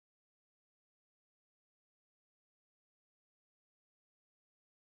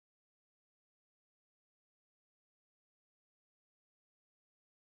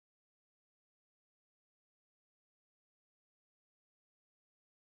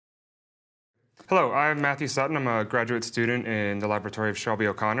Hello, I'm Matthew Sutton. I'm a graduate student in the laboratory of Shelby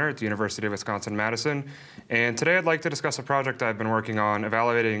O'Connor at the University of Wisconsin-Madison. And today I'd like to discuss a project I've been working on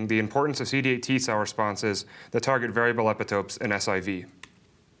evaluating the importance of CD8 T cell responses that target variable epitopes in SIV.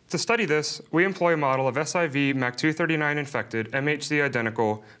 To study this, we employ a model of SIV MAC239 infected MHC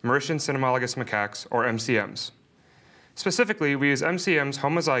identical Mauritian cynomolgus macaques, or MCMs. Specifically, we use MCMs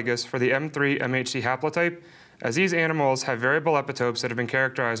homozygous for the M3 MHC haplotype, as these animals have variable epitopes that have been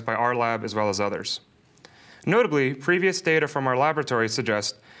characterized by our lab as well as others. Notably, previous data from our laboratory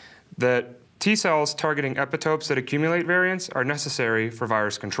suggest that T cells targeting epitopes that accumulate variants are necessary for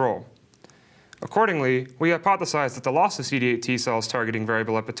virus control. Accordingly, we hypothesized that the loss of CD8 T cells targeting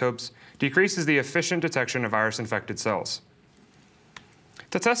variable epitopes decreases the efficient detection of virus-infected cells.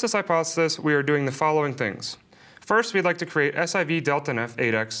 To test this hypothesis, we are doing the following things. First, we'd like to create SIV delta Nef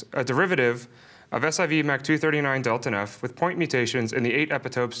 8x, a derivative of SIV MAC239 delta Nef with point mutations in the 8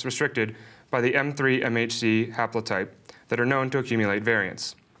 epitopes restricted by the M3 MHC haplotype that are known to accumulate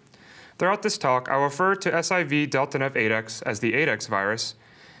variants. Throughout this talk, I will refer to SIV delta Nef 8x as the 8x virus,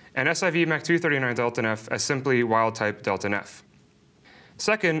 and SIV MAC239 delta Nef as simply wild-type delta Nef.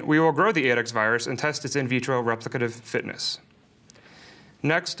 Second, we will grow the 8x virus and test its in vitro replicative fitness.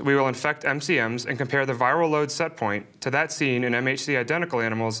 Next, we will infect MCMs and compare the viral load set point to that seen in MHC identical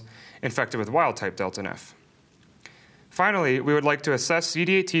animals infected with wild-type delta Nef. Finally, we would like to assess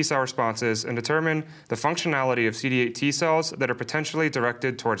CD8 T cell responses and determine the functionality of CD8 T cells that are potentially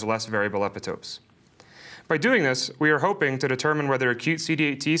directed towards less variable epitopes. By doing this, we are hoping to determine whether acute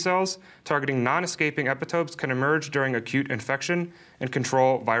CD8 T cells targeting non-escaping epitopes can emerge during acute infection and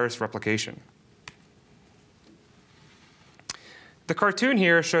control virus replication. The cartoon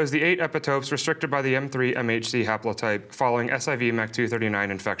here shows the 8 epitopes restricted by the M3 MHC haplotype following SIV MAC239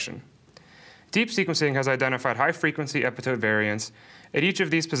 infection. Deep sequencing has identified high-frequency epitope variants at each of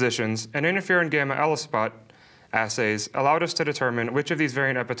these positions, and interferon gamma ELISpot assays allowed us to determine which of these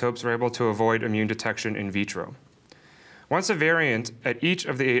variant epitopes were able to avoid immune detection in vitro. Once a variant at each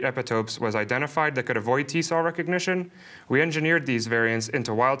of the 8 epitopes was identified that could avoid T cell recognition, we engineered these variants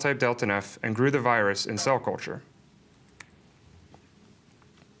into wild-type delta Nef and grew the virus in cell culture.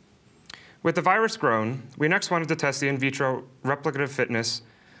 With the virus grown, we next wanted to test the in vitro replicative fitness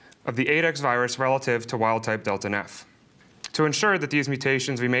of the 8x virus relative to wild-type delta Nef to ensure that these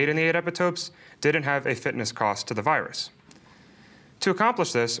mutations we made in the 8 epitopes didn't have a fitness cost to the virus. To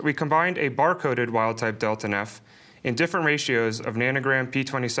accomplish this, we combined a bar-coded wild-type delta Nef in different ratios of nanogram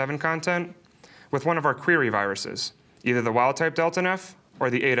P27 content with one of our query viruses, either the wild-type delta Nef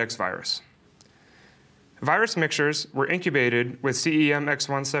or the 8x virus. Virus mixtures were incubated with CEM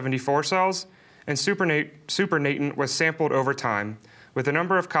X174 cells, and supernatant was sampled over time, with the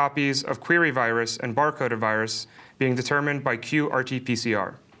number of copies of query virus and barcoded virus being determined by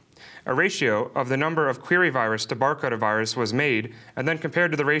qRT-PCR. A ratio of the number of query virus to barcoded virus was made and then compared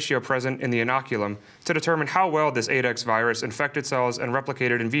to the ratio present in the inoculum to determine how well this 8x virus infected cells and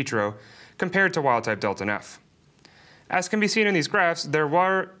replicated in vitro compared to wild-type delta Nef. As can be seen in these graphs, there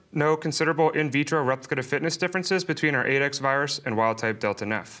were no considerable in vitro replicative fitness differences between our 8x virus and wild-type delta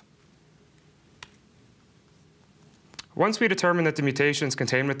Nef. Once we determined that the mutations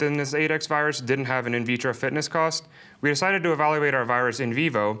contained within this 8x virus didn't have an in vitro fitness cost, we decided to evaluate our virus in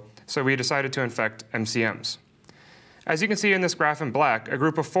vivo, so we decided to infect MCMs. As you can see in this graph in black, a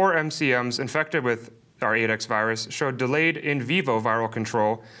group of 4 MCMs infected with our 8x virus showed delayed in vivo viral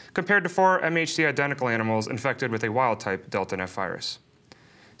control compared to 4 MHC identical animals infected with a wild-type delta Nef virus,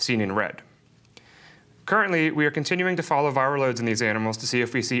 seen in red. Currently, we are continuing to follow viral loads in these animals to see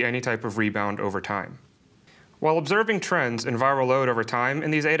if we see any type of rebound over time. While observing trends in viral load over time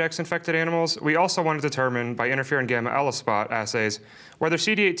in these 8x infected animals, we also want to determine by interferon gamma ELISpot assays whether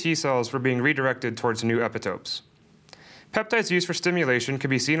CD8 T cells were being redirected towards new epitopes. Peptides used for stimulation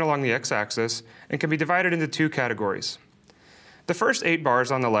can be seen along the x-axis and can be divided into 2 categories. The first 8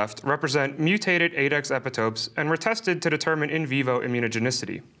 bars on the left represent mutated 8x epitopes and were tested to determine in vivo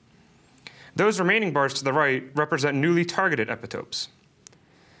immunogenicity. Those remaining bars to the right represent newly targeted epitopes.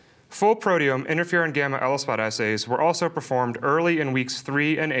 Full proteome interferon gamma ELISpot assays were also performed early in weeks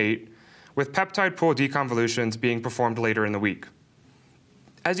 3 and 8, with peptide pool deconvolutions being performed later in the week.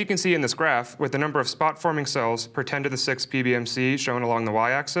 As you can see in this graph, with the number of spot-forming cells per 10 to the 6 PBMC shown along the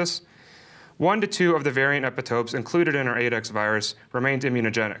y-axis, 1 to 2 of the variant epitopes included in our 8x virus remained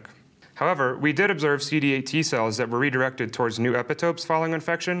immunogenic. However, we did observe CD8 T cells that were redirected towards new epitopes following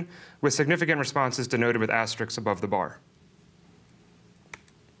infection, with significant responses denoted with asterisks above the bar.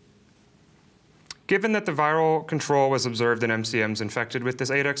 Given that the viral control was observed in MCMs infected with this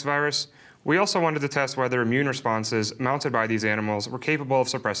 8x virus, We also wanted to test whether immune responses mounted by these animals were capable of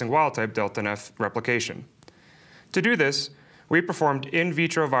suppressing wild-type delta F replication. To do this, we performed in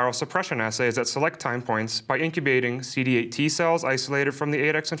vitro viral suppression assays at select time points by incubating CD8 T cells isolated from the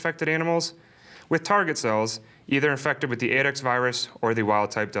 8X infected animals with target cells either infected with the 8X virus or the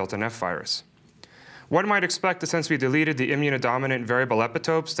wild-type delta F virus. One might expect that since we deleted the immunodominant variable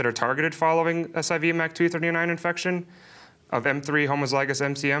epitopes that are targeted following SIV MAC239 infection of M3 homozygous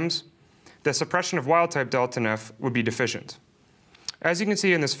MCMs, the suppression of wild-type delta F would be deficient. As you can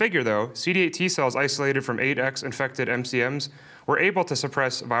see in this figure, though, CD8 T cells isolated from 8X infected MCMs were able to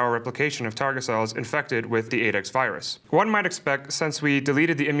suppress viral replication of target cells infected with the 8X virus. One might expect, since we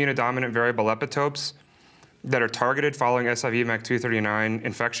deleted the immunodominant variable epitopes that are targeted following SIV MAC239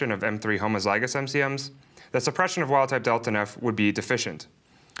 infection of M3 homozygous MCMs, that suppression of wild-type delta F would be deficient.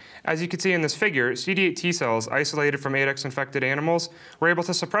 As you can see in this figure, CD8 T cells isolated from 8X infected animals were able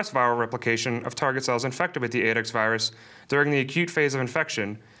to suppress viral replication of target cells infected with the 8X virus during the acute phase of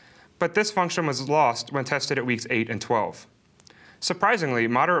infection, but this function was lost when tested at weeks 8 and 12. Surprisingly,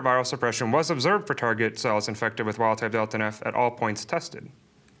 moderate viral suppression was observed for target cells infected with wild-type delta F at all points tested.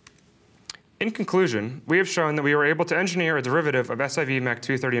 In conclusion, we have shown that we were able to engineer a derivative of SIV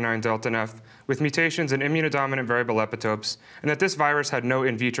MAC239 delta F with mutations in immunodominant variable epitopes, and that this virus had no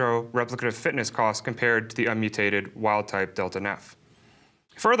in vitro replicative fitness cost compared to the unmutated wild-type delta F.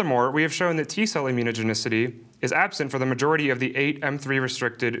 Furthermore, we have shown that T-cell immunogenicity is absent for the majority of the 8 M3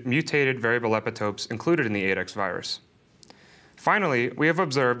 restricted mutated variable epitopes included in the 8X virus. Finally, we have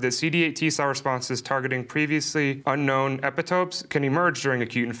observed that CD8 T-cell responses targeting previously unknown epitopes can emerge during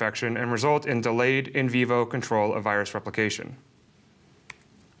acute infection and result in delayed in vivo control of virus replication.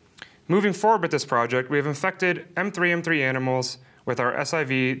 Moving forward with this project, we have infected M3 animals with our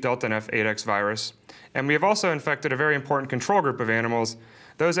SIV delta F 8X virus, and we have also infected a very important control group of animals,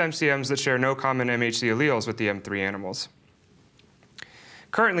 those MCMs that share no common MHC alleles with the M3 animals.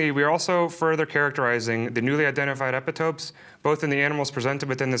 Currently, we are also further characterizing the newly identified epitopes, both in the animals presented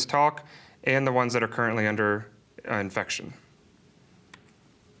within this talk and the ones that are currently under infection.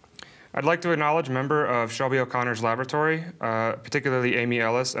 I'd like to acknowledge a member of Shelby O'Connor's laboratory, particularly Amy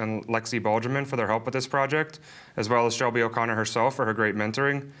Ellis and Lexi Balderman for their help with this project, as well as Shelby O'Connor herself for her great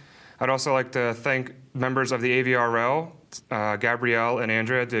mentoring. I'd also like to thank members of the AVRL. Gabrielle and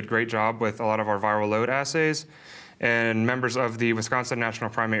Andrea did a great job with a lot of our viral load assays, and members of the Wisconsin National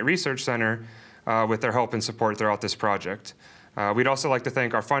Primate Research Center with their help and support throughout this project. We'd also like to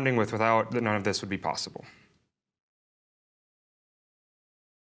thank our funding, without none of this would be possible.